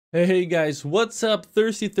Hey guys, what's up?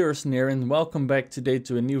 ThirstyThursten here and welcome back today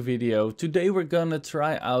to a new video. Today we're gonna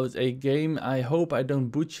try out a game. I hope I don't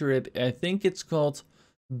butcher it. I think it's called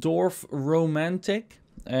Dorfromantik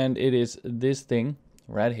and it is this thing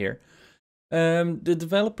right here. The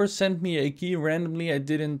developer sent me a key randomly. I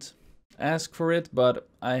didn't ask for it, but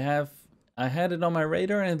I had it on my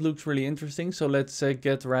radar and it looks really interesting. So let's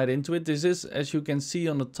get right into it. This is, as you can see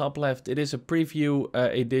on the top left, it is a preview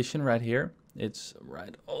edition right here. It's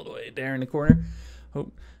right all the way there in the corner.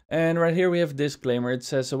 Oh. And right here we have a disclaimer. It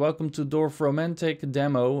says, welcome to Dorfromantik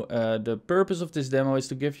demo. The purpose of this demo is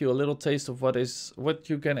to give you a little taste of what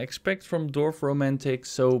you can expect from Dorfromantik.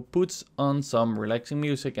 So put on some relaxing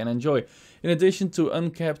music and enjoy. In addition to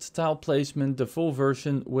uncapped tile placement, the full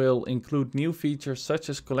version will include new features such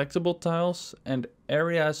as collectible tiles and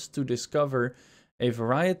areas to discover, a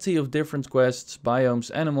variety of different quests,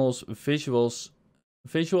 biomes, animals,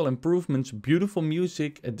 visual improvements, beautiful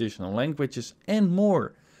music, additional languages, and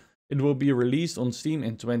more. It will be released on Steam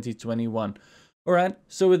in 2021. Alright,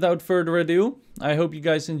 so without further ado, I hope you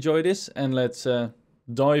guys enjoy this and let's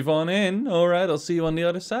dive on in. Alright, I'll see you on the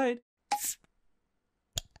other side.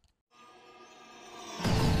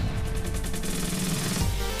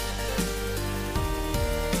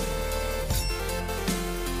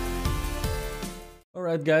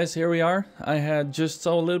 Alright guys, here we are. I had just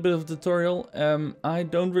saw a little bit of the tutorial. I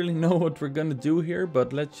don't really know what we're gonna do here,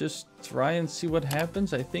 but let's just try and see what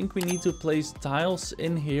happens. I think we need to place tiles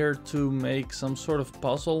in here to make some sort of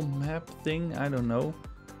puzzle map thing. I don't know.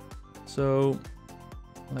 So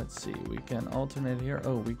let's see, we can alternate here.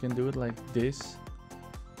 Oh, we can do it like this.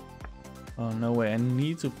 Oh, no way. I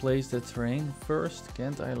need to place the terrain first.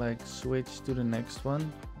 Can't I like switch to the next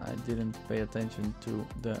one? I didn't pay attention to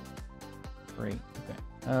the terrain. Okay.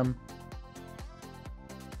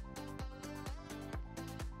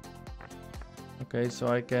 Okay, so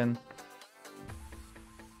I guess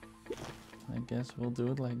we'll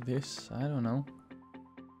do it like this. I don't know.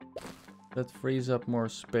 That frees up more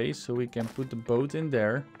space so we can put the boat in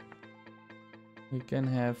there. We can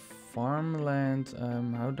have farmland.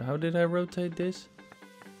 How did I rotate this?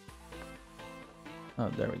 Oh,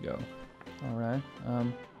 there we go. All right.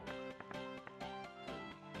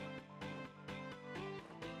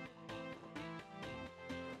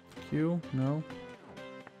 Q? No.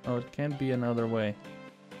 Oh, it can't be another way.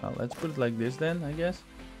 Oh, let's put it like this then, I guess.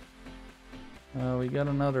 We got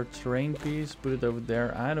another terrain piece. Put it over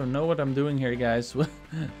there. I don't know what I'm doing here, guys.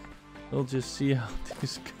 We'll just see how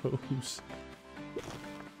this goes. I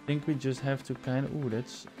think we just have to kind of... Ooh,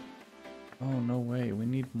 that's... Oh, no way. We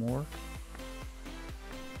need more.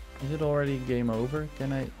 Is it already game over?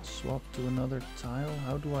 Can I swap to another tile?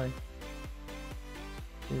 How do I...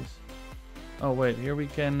 This... Oh wait, here we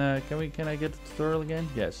can I get the tutorial again?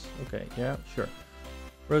 Yes. Okay, yeah, sure.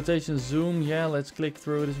 Rotation zoom, yeah, let's click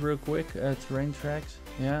through this real quick. Terrain tracks,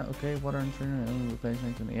 yeah, okay, water and terrain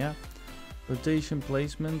placement, yeah. Rotation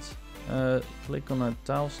placement, click on a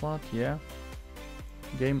tile slot, yeah.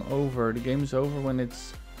 Game over, the game is over when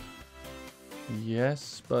it's...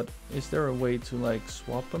 Yes, but is there a way to like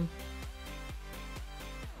swap them?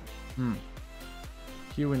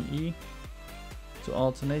 Q and E to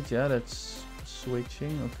alternate, yeah, that's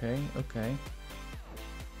switching. Okay.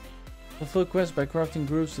 Fulfill quest by crafting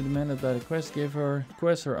groups to demanded by the quest giver.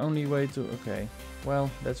 Quests are only way to... Okay, well,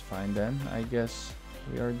 that's fine then. I guess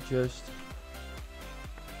we are just...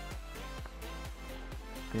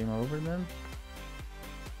 Game over then?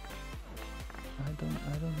 I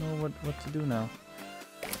don't know what to do now.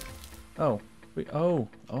 Oh,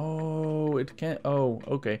 it can't... Oh,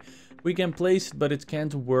 okay. We can place it, but it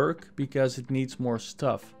can't work because it needs more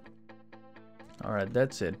stuff. Alright,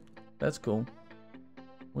 that's it. That's cool.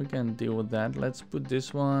 We can deal with that. Let's put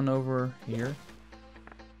this one over here.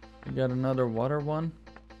 We got another water one.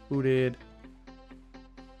 Put it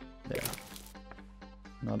there.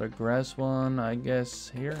 Another grass one, I guess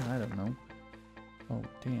here. I don't know. Oh,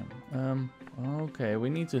 damn. Okay, we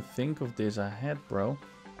need to think of this ahead, bro.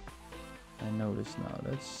 I know this now.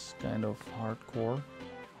 That's kind of hardcore.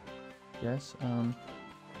 Yes.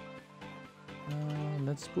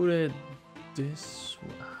 Let's put it this.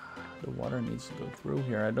 The water needs to go through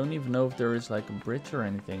here. I don't even know if there is like a bridge or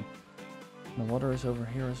anything. The water is over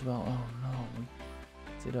here as well. Oh no, we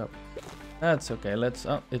picked it up. That's okay. Let's.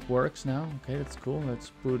 Oh, it works now. Okay, that's cool.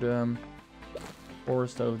 Let's put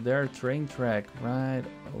forest over there. Train track right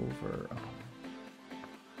over.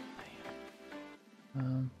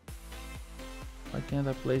 Oh. Why can't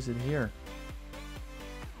I place it here?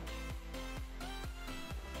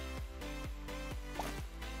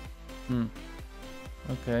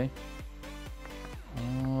 Okay.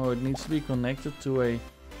 Oh, it needs to be connected to a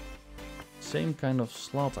same kind of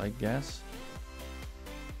slot, I guess.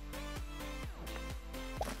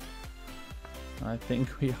 I think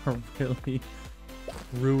we are really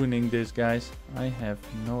ruining this, guys. I have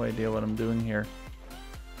no idea what I'm doing here.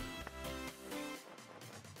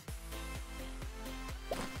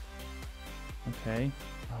 Okay.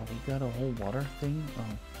 Oh, we got a whole water thing.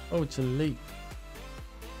 Oh, it's a lake.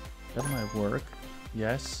 That might work.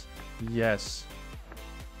 Yes. Yes.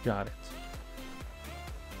 Got it.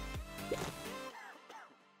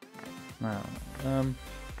 Now,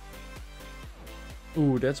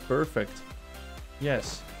 ooh, that's perfect.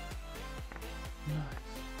 Yes. Nice.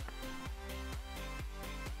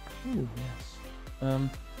 Ooh, yes.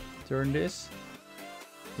 Turn this.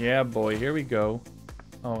 Yeah, boy, here we go.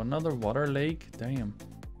 Oh, another water lake. Damn.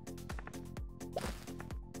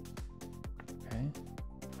 Okay.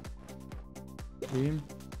 Stream.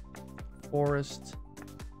 Forest.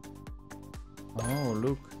 Oh,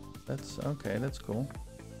 look. That's okay, that's cool.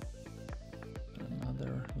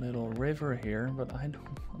 Another little river here, but I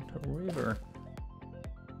don't want a river.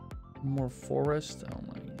 More forest. Oh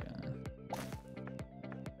my god.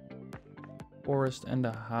 Forest and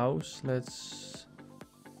a house. Let's...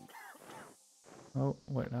 Oh,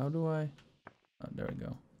 wait, how do I... Oh, there we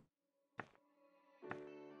go.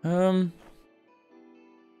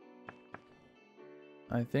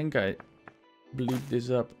 I think I bleed this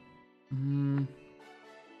up.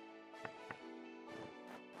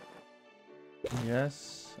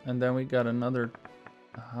 Yes, and then we got another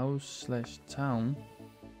house slash town,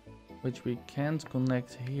 which we can't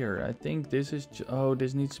connect here. I think this is... Oh,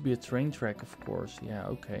 this needs to be a train track, of course. Yeah,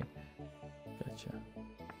 okay. Gotcha.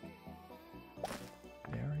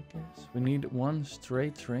 There, I guess. We need one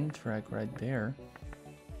straight train track right there.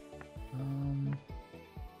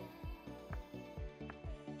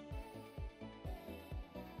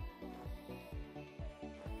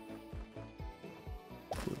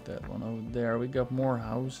 Put that one over there. We got more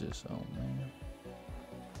houses. Oh, man.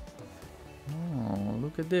 Oh,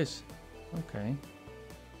 look at this. Okay.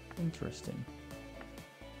 Interesting.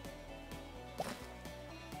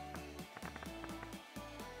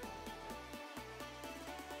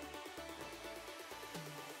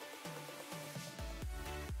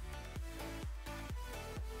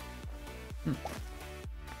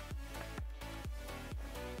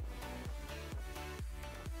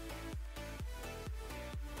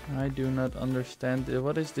 I do not understand.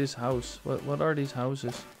 What is this house? What are these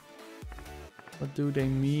houses? What do they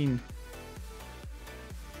mean?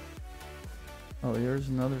 Oh, here's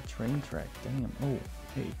another train track. Damn. Oh,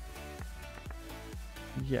 hey.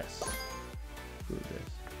 Yes. Do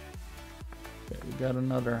this. Okay, we got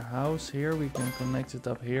another house here. We can connect it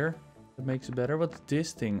up here. That makes it better. What's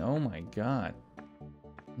this thing? Oh my god.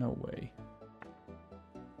 No way.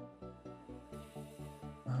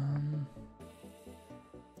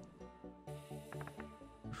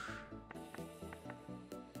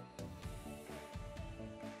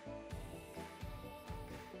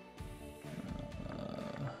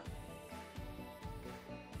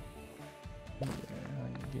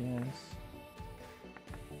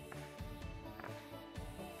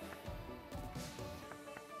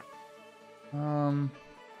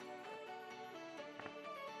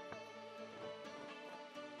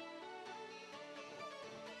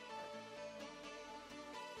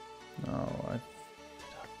 No,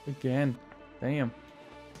 again. Damn.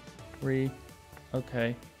 3.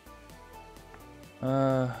 Okay.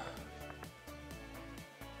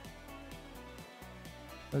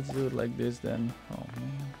 Let's do it like this then. Oh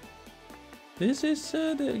man. This is,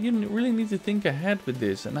 you really need to think ahead with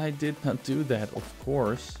this, and I did not do that, of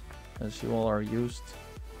course, as you all are used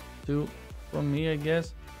to from me, I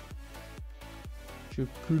guess. Which you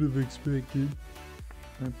could have expected.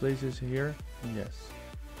 And places here? Yes.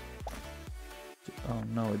 Oh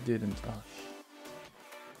no, it didn't. Oh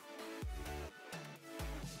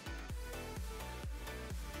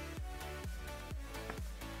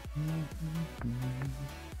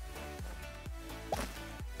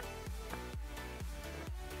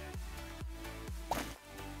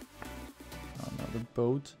another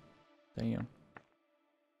boat. Damn.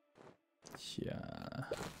 Yeah.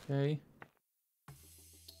 Okay.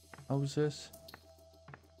 Houses.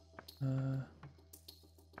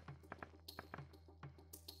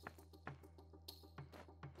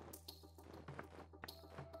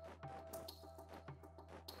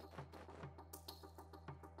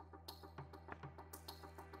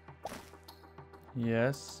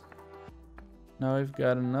 Yes. Now we've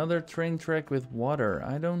got another train track with water.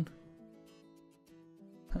 I don't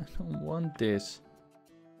want this.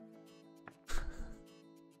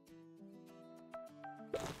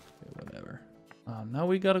 Okay, whatever. Oh now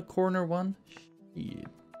we got a corner one. Shit.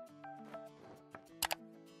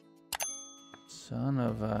 Son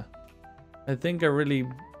of a... I think I really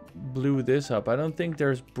blew this up. I don't think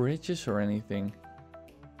there's bridges or anything.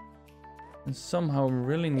 And somehow we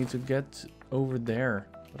really need to get over there.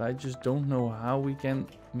 But I just don't know how we can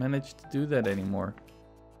manage to do that anymore.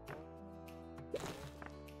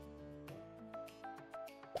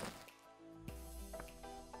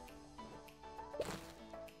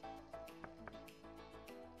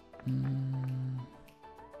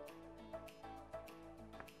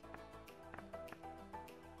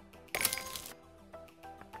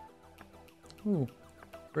 Ooh,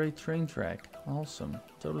 great train track. Awesome.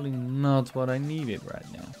 Totally not what I needed right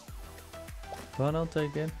now. But I'll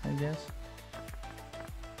take it, I guess.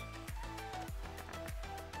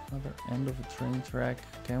 Another end of a train track.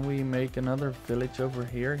 Can we make another village over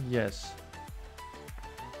here? Yes.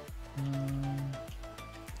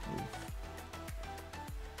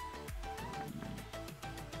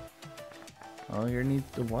 Oh, here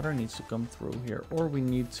the water needs to come through here, or we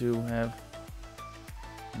need to have.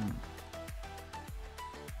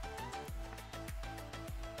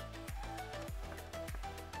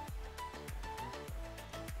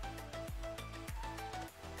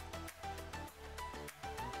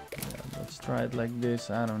 Let's try it like this.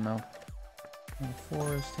 I don't know. A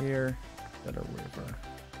forest here, got a river.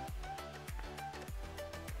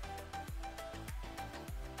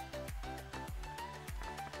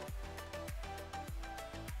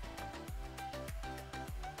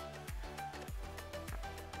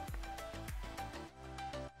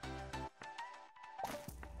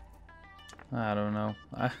 I don't know.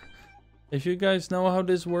 If you guys know how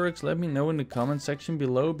this works, let me know in the comment section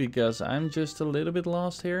below, because I'm just a little bit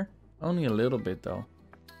lost here. Only a little bit though.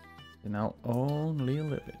 You know, only a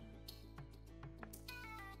little bit.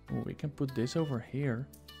 Oh, we can put this over here.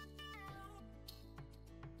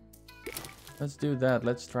 Let's do that.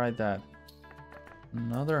 Let's try that.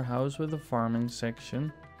 Another house with a farming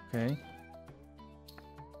section. Okay.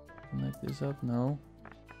 Connect this up. No.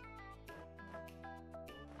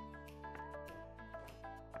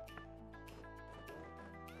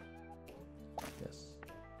 Yes.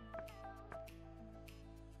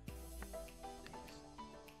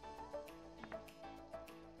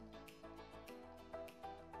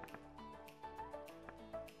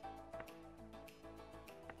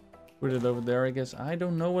 Put it over there, I guess. I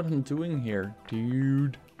don't know what I'm doing here,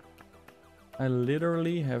 dude. I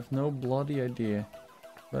literally have no bloody idea.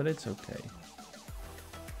 But it's okay.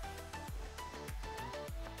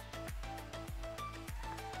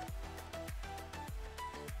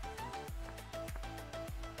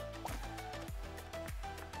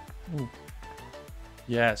 Ooh.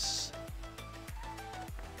 Yes.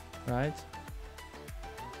 Right.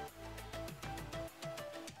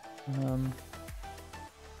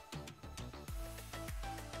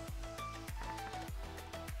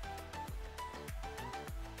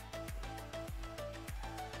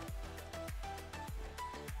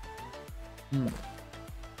 There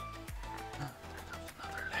comes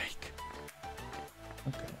another lake.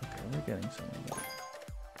 Okay, we're getting somewhere.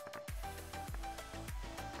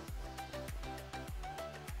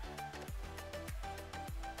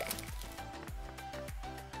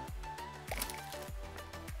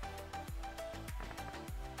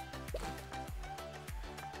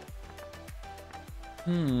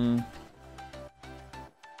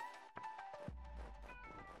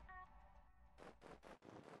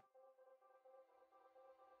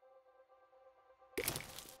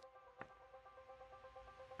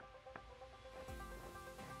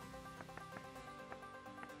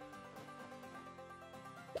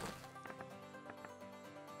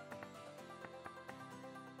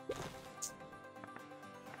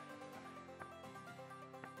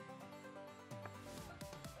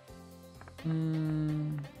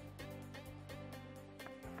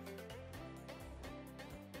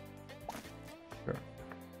 Sure.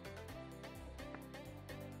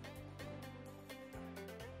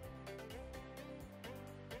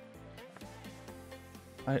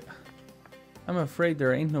 I'm afraid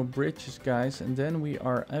there ain't no bridges, guys, and then we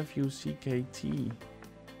are FUCKT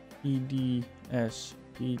EDSPT.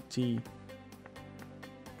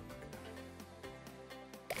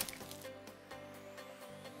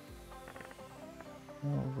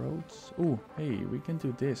 More roads. Oh, hey, we can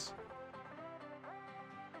do this.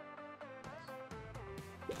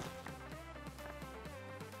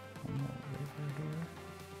 One more river here.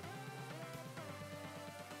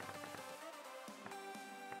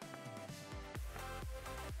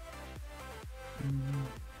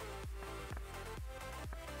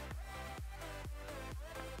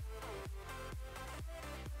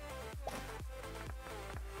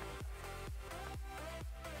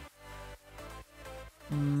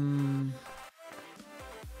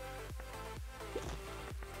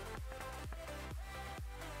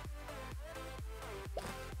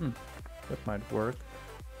 That might work.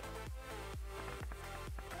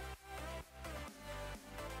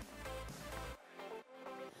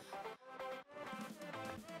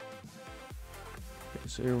 Okay,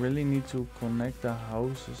 so you really need to connect the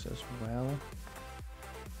houses as well.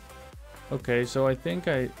 Okay, so I think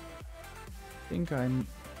I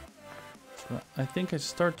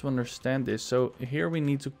start to understand this. So here we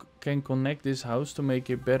need to can connect this house to make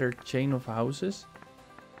a better chain of houses.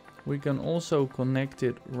 We can also connect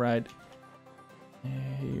it right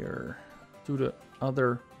here to the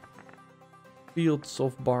other fields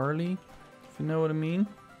of barley, if you know what I mean.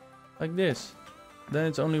 Like this. Then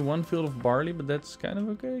it's only one field of barley, but that's kind of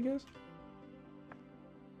okay, I guess.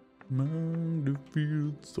 Among the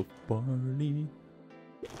fields of barley.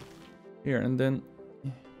 Here, and then...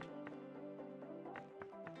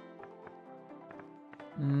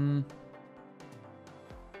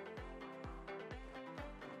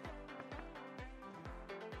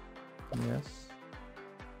 Yes.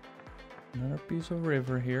 Another piece of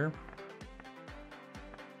river here.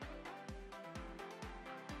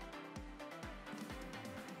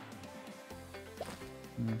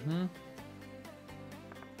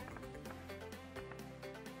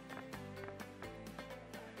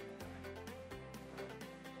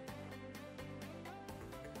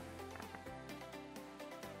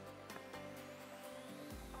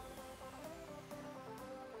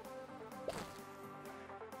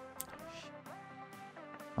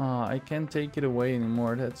 I can't take it away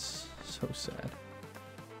anymore. That's so sad.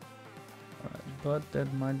 Alright, but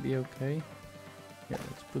that might be okay. Here,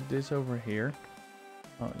 let's put this over here.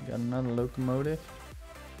 Oh, you got another locomotive.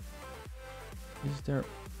 Is there...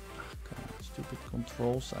 Oh, God, stupid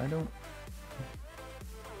controls. I don't...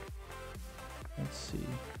 Let's see.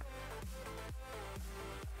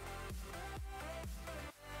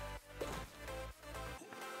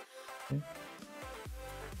 Okay.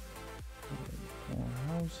 More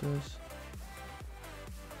houses.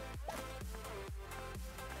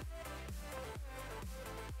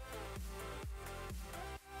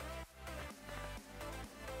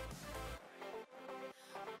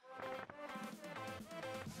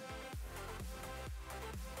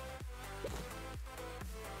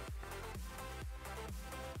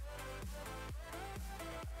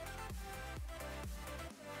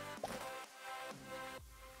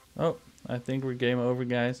 Oh, I think we're game over,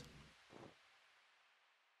 guys.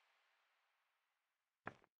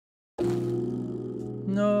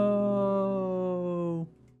 No.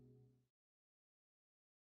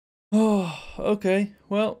 Oh, okay.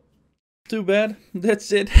 Well, too bad.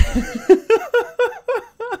 That's it.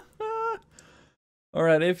 All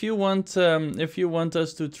right. If you want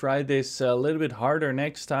us to try this a little bit harder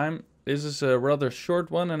next time, this is a rather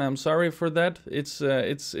short one, and I'm sorry for that. It's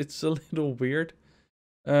a little weird.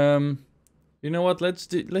 You know what? Let's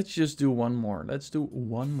just do one more. Let's do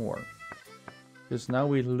one more. Because now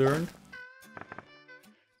we learned.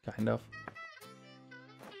 Kind of.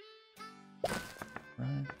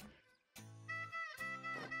 Right.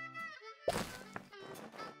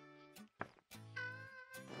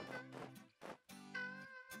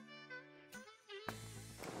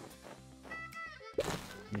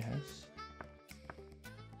 Yes.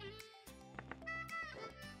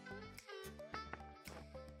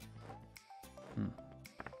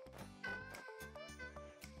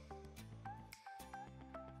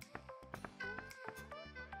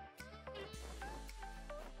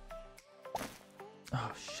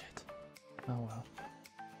 Oh shit. Oh well.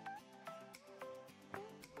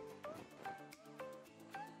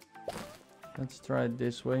 Let's try it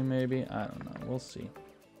this way maybe. I don't know. We'll see.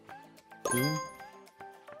 Boom.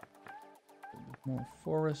 More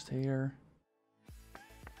forest here.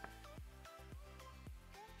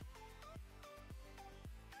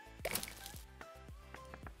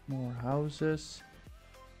 More houses.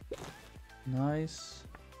 Nice.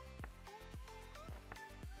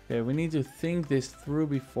 Okay, we need to think this through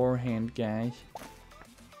beforehand, guys.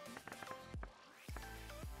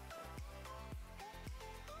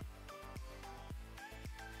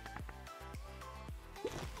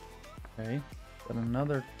 Okay, got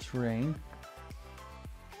another train.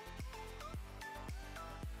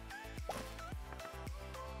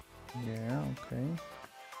 Yeah, okay.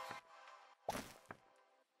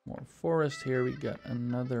 More forest here, we got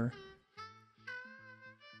another.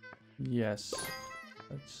 Yes.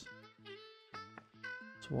 Let's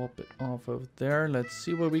swap it off of there. Let's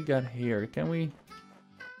see what we got here. Can we...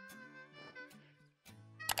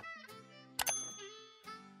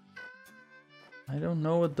 I don't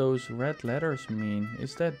know what those red letters mean.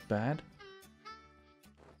 Is that bad?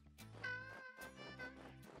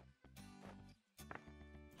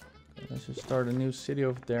 Okay, let's just start a new city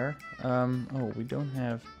over there. Oh, we don't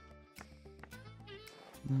have...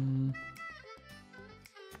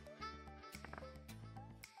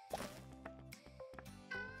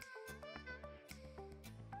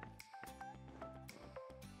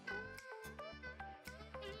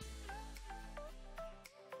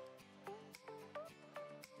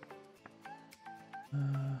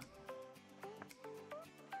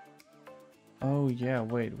 Oh yeah,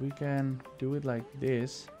 wait, we can do it like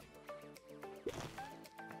this.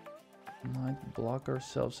 Might block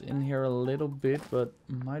ourselves in here a little bit, but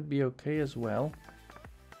might be okay as well.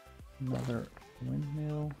 Another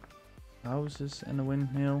windmill, houses and a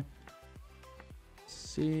windmill.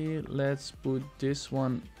 See, let's put this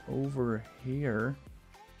one over here.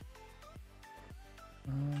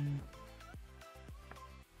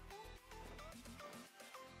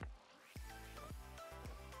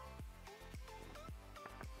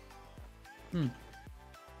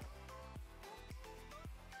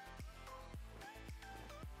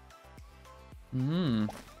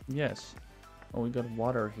 Yes. Oh, we got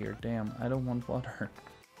water here. Damn, I don't want water.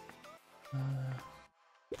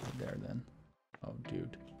 There then. Oh,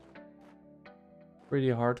 dude. Pretty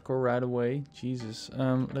hardcore right away. Jesus.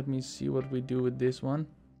 Let me see what we do with this one.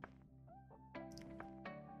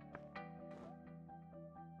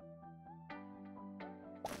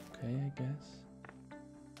 Okay, I guess.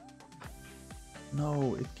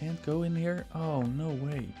 No, it can't go in here? Oh, no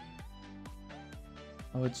way.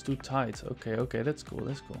 Oh, it's too tight. Okay, okay, that's cool,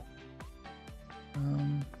 that's cool.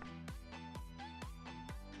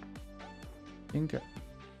 Think oh,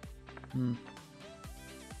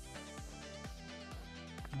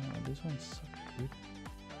 this one's so good.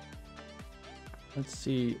 Let's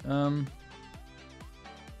see. I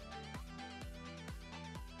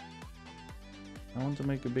want to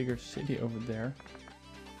make a bigger city over there.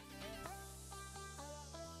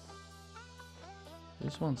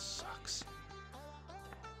 This one sucks.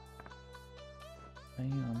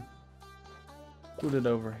 Damn. Put it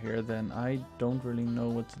over here then. I don't really know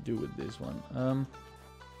what to do with this one.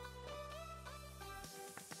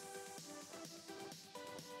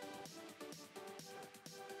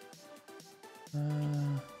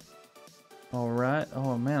 Alright.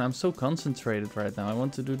 Oh man, I'm so concentrated right now. I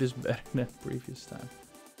want to do this better than previous time.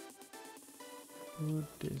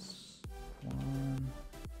 Put this one.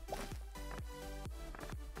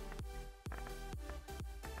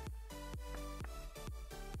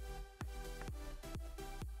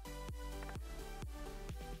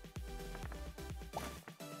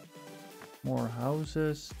 More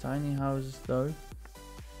houses, tiny houses though.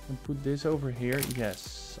 And put this over here.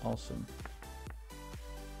 Yes, awesome.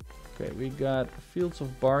 Okay, we got fields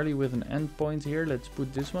of barley with an endpoint here. Let's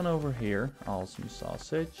put this one over here. Awesome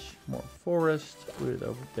sausage. More forest. Put it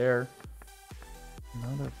over there.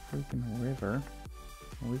 Another freaking river.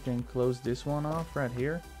 We can close this one off right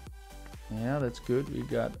here. Yeah, that's good. We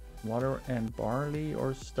got water and barley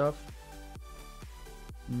or stuff.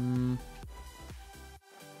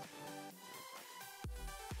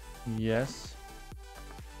 Yes.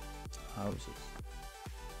 Houses.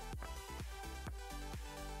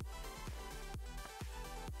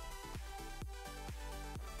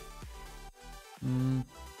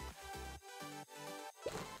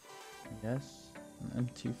 Yes. An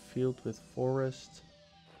empty field with forest.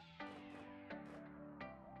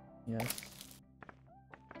 Yes.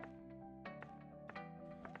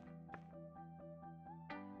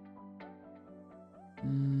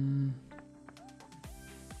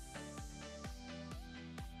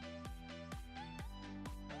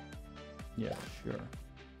 Yeah, sure.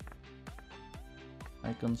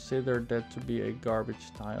 I consider that to be a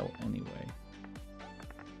garbage tile anyway.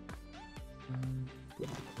 Put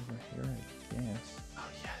it over here, I guess. Oh,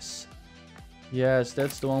 yes. Yes,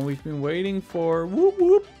 that's the one we've been waiting for. Whoop,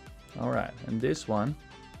 whoop. Alright, and this one.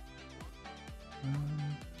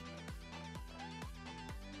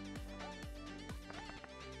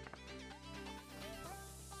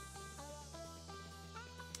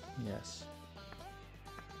 Yes.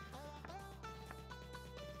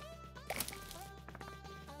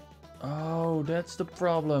 Oh, that's the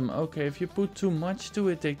problem. Okay, if you put too much to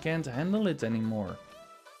it, they can't handle it anymore.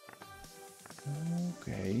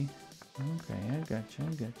 Okay. Okay, I gotcha,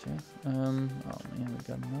 I gotcha. Oh man, we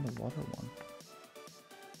got another water one.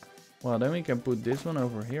 Well, then we can put this one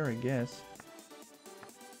over here, I guess.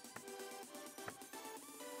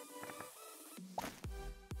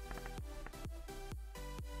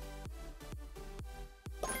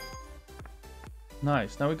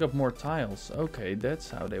 Nice, now we got more tiles. Okay,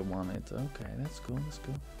 that's how they want it. Okay, that's cool, that's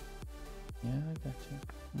cool. Yeah, I got you.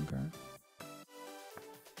 Okay.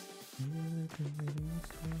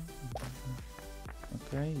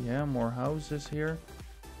 Okay, yeah, more houses here.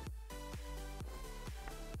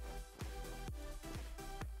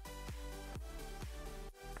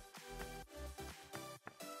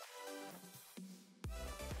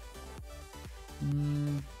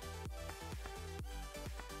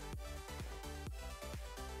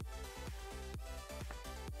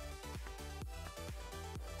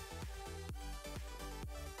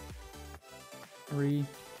 Three.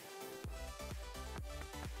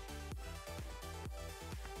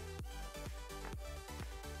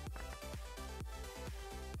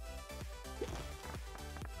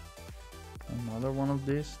 Another one of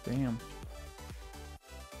this, damn.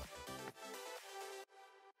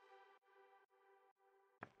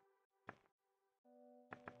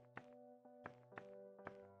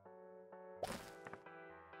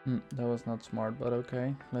 That was not smart, but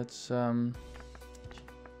okay. Let's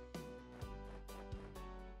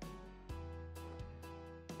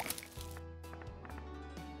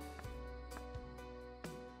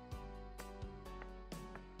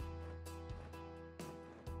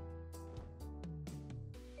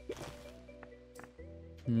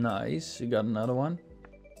nice, you got another one.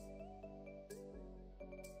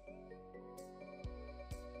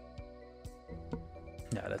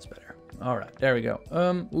 Yeah, that's better. All right, there we go.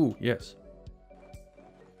 Ooh, yes.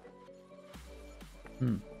 All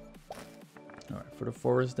right, for the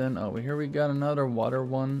forest then. Oh, here we got another water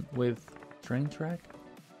one with train track.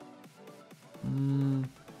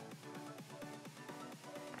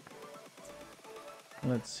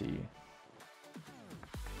 Let's see.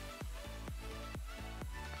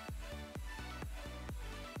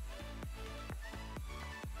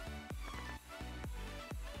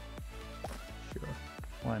 Sure,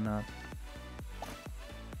 why not?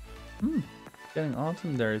 Getting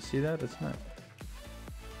autumn there, you see that? That's nice.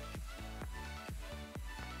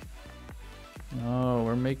 Oh,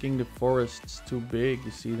 we're making the forests too big,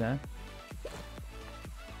 you see that?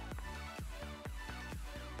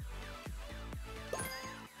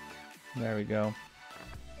 There we go.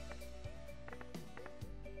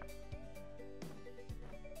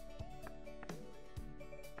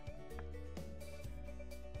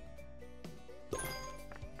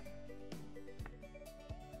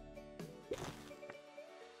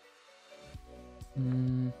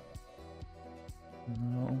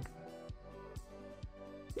 No.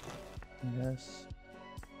 Yes.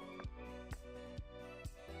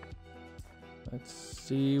 Let's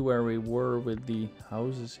see where we were with the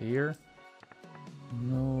houses here.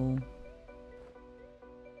 No.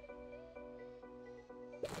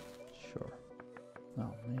 Sure.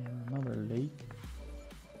 Oh man, another lake.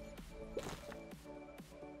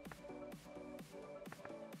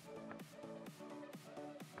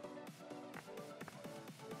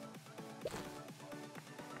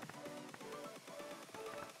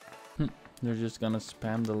 They're just gonna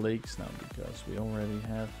spam the lakes now because we already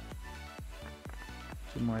have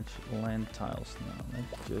too much land tiles now.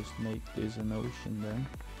 Let's just make this an ocean then.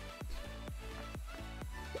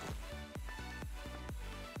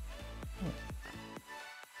 Oh.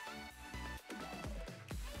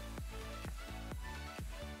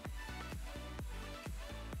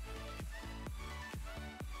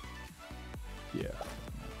 Yeah.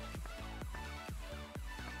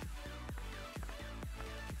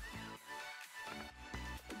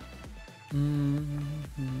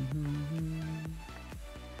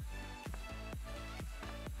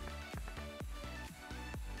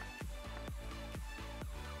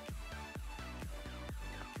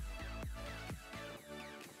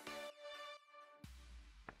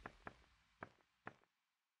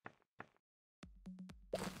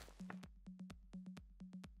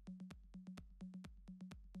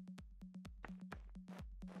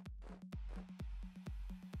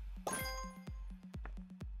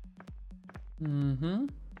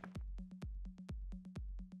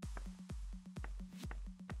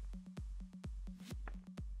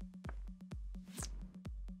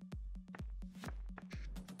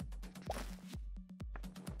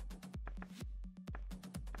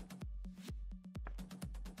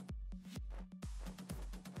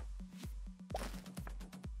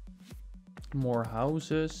 More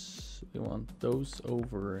houses. We want those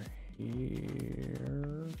over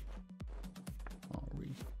here. I'll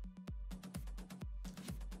read.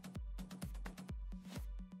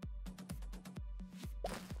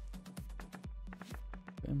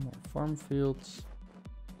 Okay, more farm fields.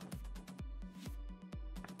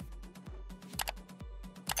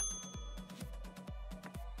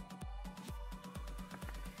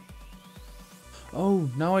 Oh,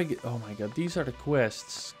 now I get. Oh my god, these are the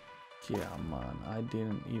quests. Yeah, man, I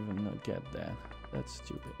didn't even get that. That's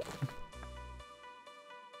stupid.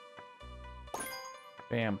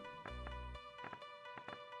 Bam.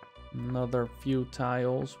 Another few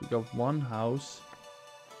tiles. We got one house.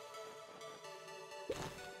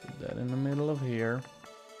 Put that in the middle of here.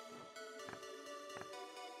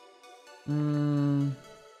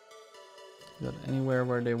 Got anywhere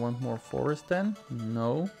where they want more forest then?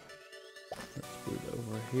 No. Let's put it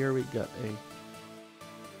over here. We got a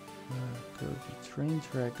curvy train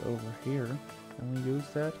track over here. Can we use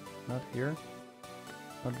that? Not here.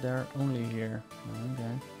 Not there, only here.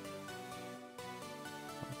 Okay.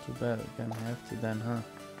 Not too bad, we're gonna have to then, huh?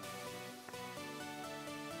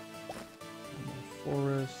 More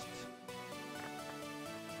forest.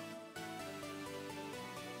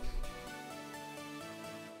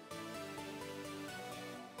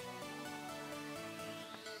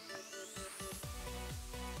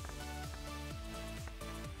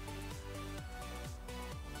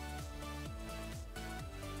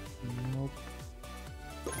 Nope.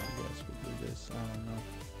 I guess we'll do this. I don't know.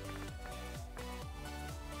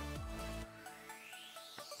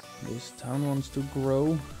 This town wants to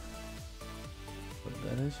grow, but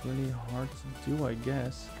that is really hard to do, I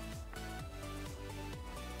guess.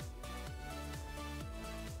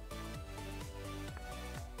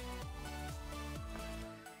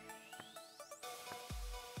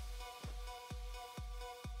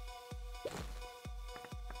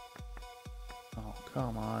 Oh,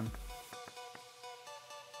 come on.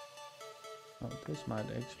 Oh, this might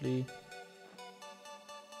actually...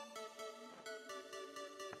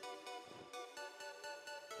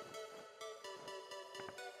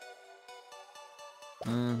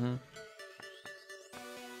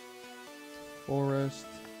 Forest.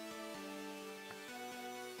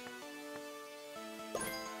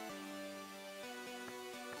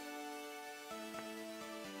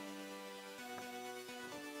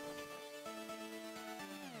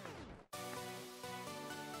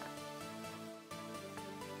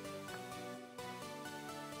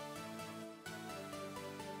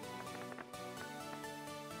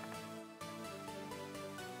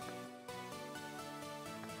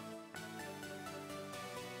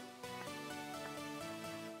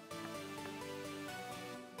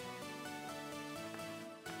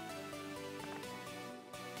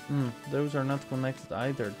 Those are not connected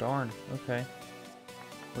either. Darn. Okay.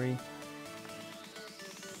 3.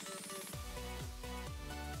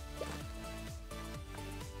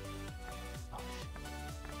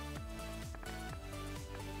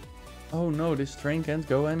 Oh no, this train can't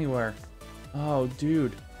go anywhere. Oh,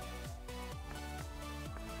 dude.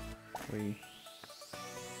 3.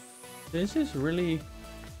 This is really...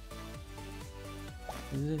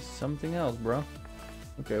 This is something else, bro.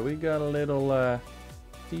 Okay, we got a little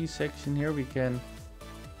T section here. We can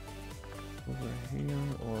over here,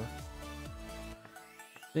 or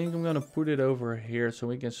I think I'm gonna put it over here so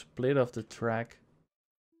we can split off the track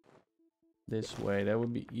this way. That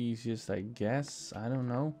would be easiest, I guess. I don't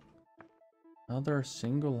know. Another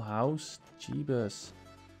single house? Jeebus.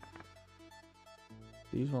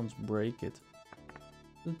 These ones break it.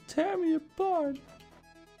 They'll tear me apart.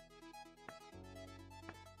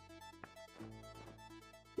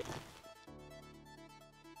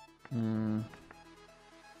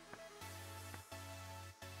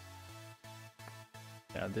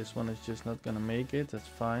 Yeah, this one is just not gonna make it. That's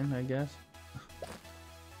fine, I guess.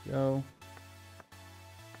 Go.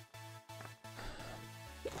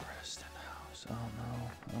 Forest and house. Oh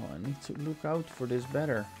no. Oh, I need to look out for this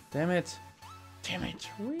better. Damn it. Damn it.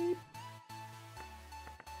 Weep.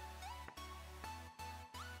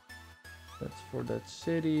 That's for that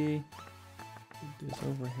city. Put this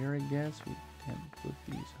over here, I guess. We can put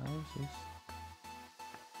these houses.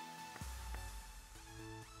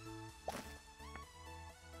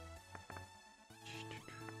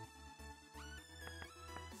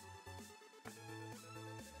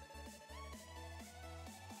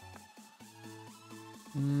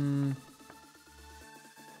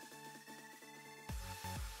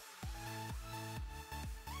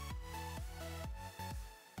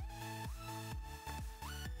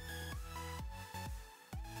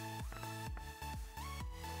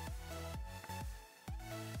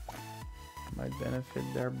 Might benefit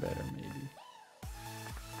there better, maybe.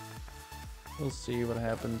 We'll see what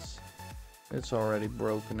happens. It's already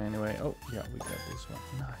broken anyway. Oh, yeah, we got this one.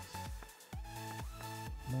 Nice.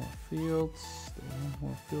 More fields. There are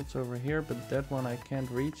more fields over here, but that one I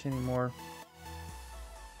can't reach anymore.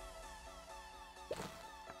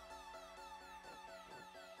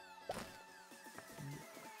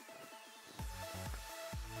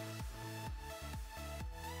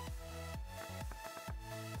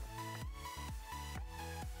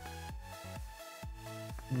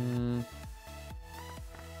 Hmm.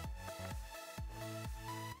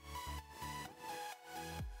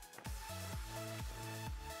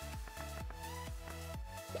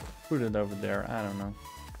 Put it over there, I don't know.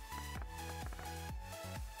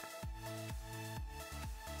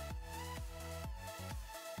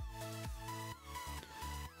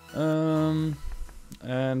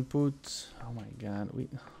 And put, oh my god,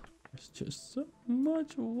 there's just so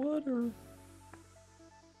much water.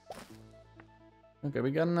 Okay,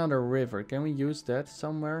 we got another river. Can we use that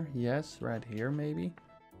somewhere? Yes, right here maybe.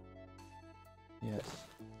 Yes.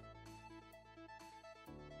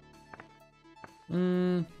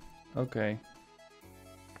 Okay.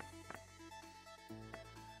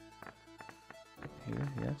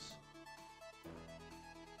 Here, yes.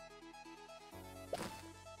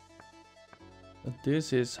 But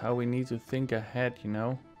this is how we need to think ahead, you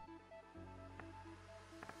know.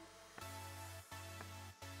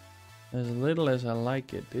 As little as I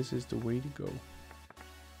like it, this is the way to go.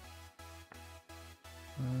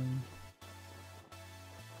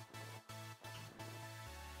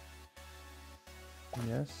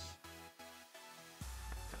 Yes.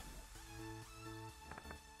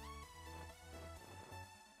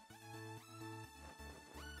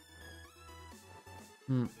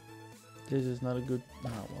 This is not a good... Oh,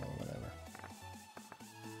 well, whatever.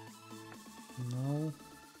 No.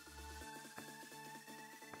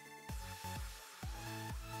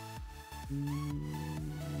 No,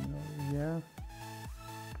 yeah.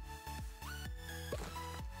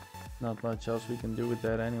 Not much else we can do with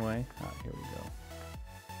that anyway. Ah, here we go.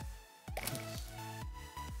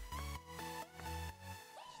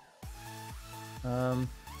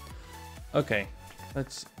 Okay,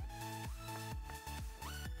 let's...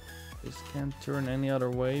 This can't turn any other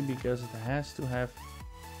way because it has to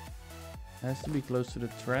be close to the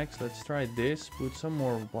tracks. Let's try this. Put some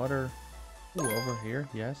more water. Ooh, over here.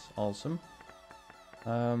 Yes, awesome.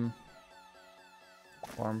 Farm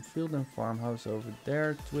field and farmhouse over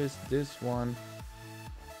there. Twist this one.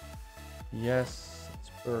 Yes, it's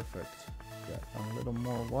perfect. Got a little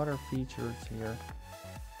more water features here.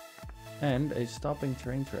 And a stopping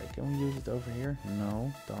train track. Can we use it over here?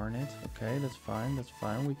 No, darn it. Okay, that's fine. That's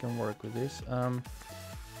fine. We can work with this.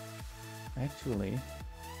 Actually,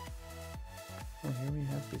 oh, here we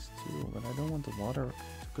have this too, but I don't want the water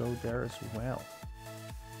to go there as well.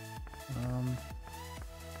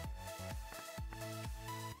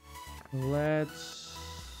 Let's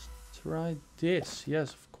try this.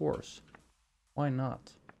 Yes, of course. Why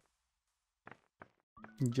not?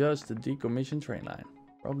 Just a decommissioned train line.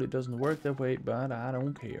 Probably doesn't work that way, but I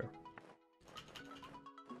don't care.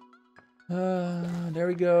 There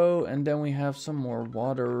we go. And then we have some more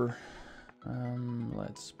water.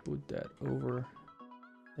 Let's put that over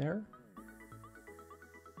there.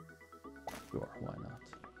 Sure, why not?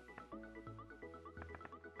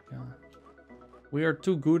 Yeah. We are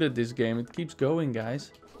too good at this game. It keeps going,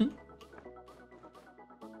 guys.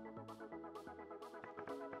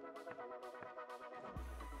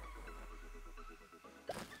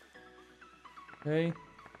 Okay.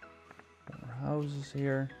 More houses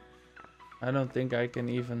here. I don't think I can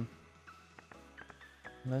even...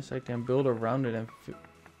 Unless I can build around it and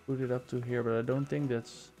put it up to here. But I don't think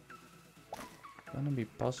that's gonna be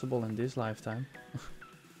possible in this lifetime.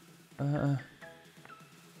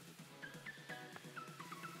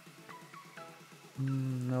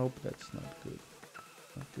 Nope, that's not good.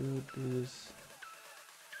 Not good. This...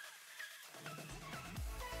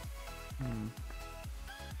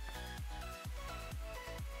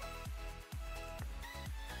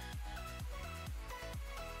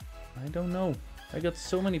 I don't know. I got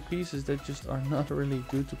so many pieces that just are not really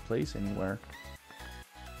good to place anywhere.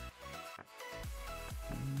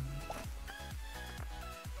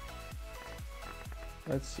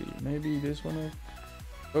 Let's see. Maybe this one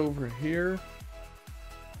over here.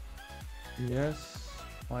 Yes.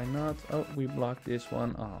 Why not? Oh, we blocked this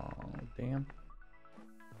one. Oh, damn.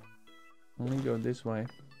 Only go this way.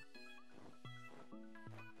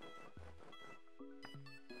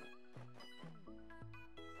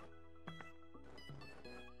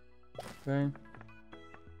 Okay.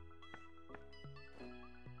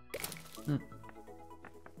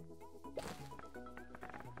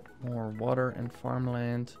 More water and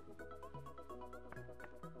farmland.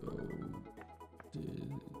 Go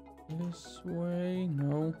this way.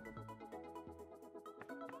 No.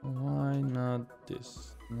 Why not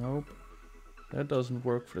this? Nope. That doesn't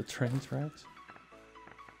work for the train tracks.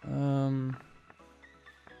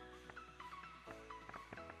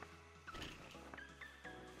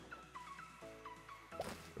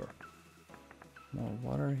 Sure. More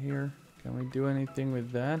water here. Can we do anything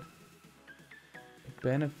with that?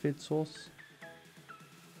 benefits us?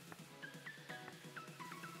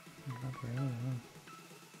 Not really, no.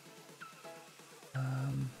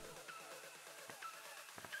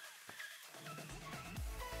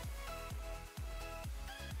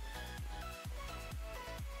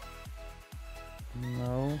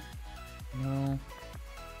 No. No.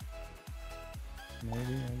 Maybe,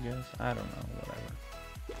 I guess. I don't know, whatever.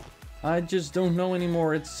 I just don't know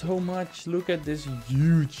anymore. It's so much. Look at this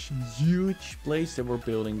huge place that we're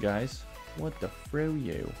building, guys. What the fro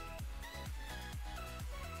you?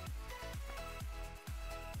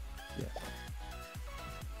 Yeah.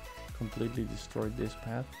 Completely destroyed this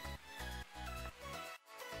path.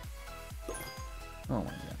 Oh my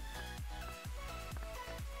god.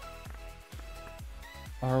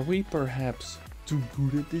 Are we perhaps too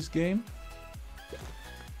good at this game?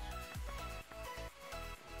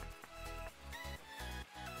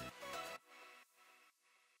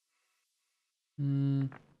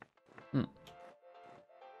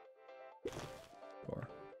 Or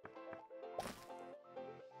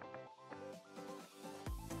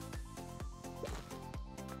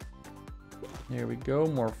here we go,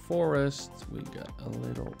 more forest. We got a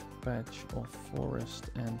little patch of forest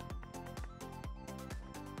and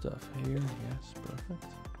stuff here. Yes, perfect.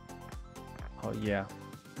 Oh yeah,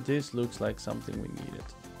 this looks like something we needed.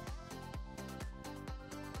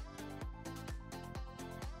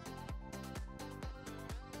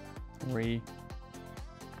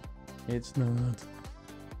 It's not.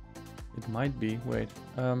 It might be. Wait.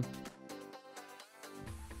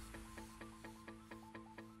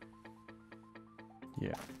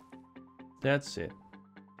 Yeah. That's it.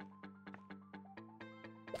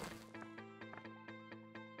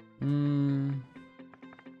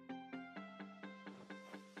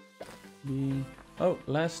 Oh,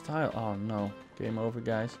 last tile. Oh no. Game over,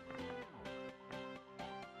 guys.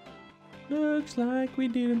 Looks like we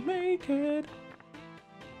didn't make it.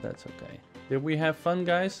 That's okay. Did we have fun,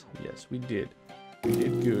 guys? Yes, we did. We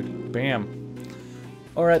did good. Bam.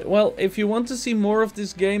 Alright, well, if you want to see more of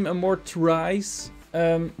this game and more tries,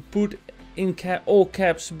 put in all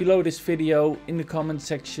caps below this video in the comment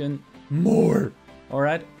section. More.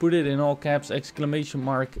 Alright, put it in all caps, exclamation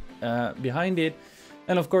mark behind it.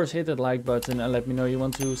 And of course, hit that like button and let me know you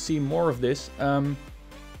want to see more of this.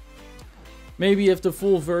 Maybe if the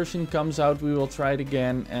full version comes out, we will try it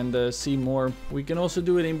again and see more. We can also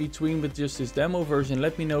do it in between with just this demo version.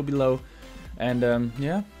 Let me know below. And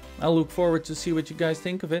yeah, I'll look forward to see what you guys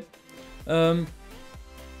think of it.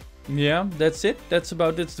 Yeah, that's it. That's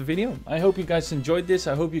the video. I hope you guys enjoyed this.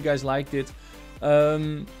 I hope you guys liked it.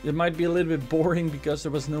 It might be a little bit boring because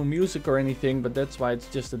there was no music or anything, but that's why it's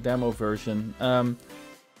just a demo version.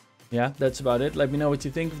 Yeah, that's about it. Let me know what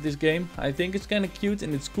you think of this game. I think it's kind of cute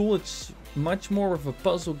and it's cool. It's much more of a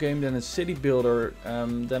puzzle game than a city builder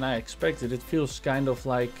than I expected. It feels kind of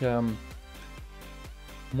like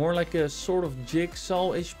more like a sort of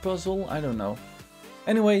jigsaw-ish puzzle. I don't know.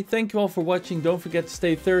 Anyway, thank you all for watching. Don't forget to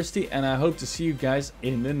stay thirsty and I hope to see you guys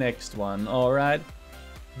in the next one. Alright,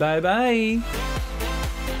 bye bye.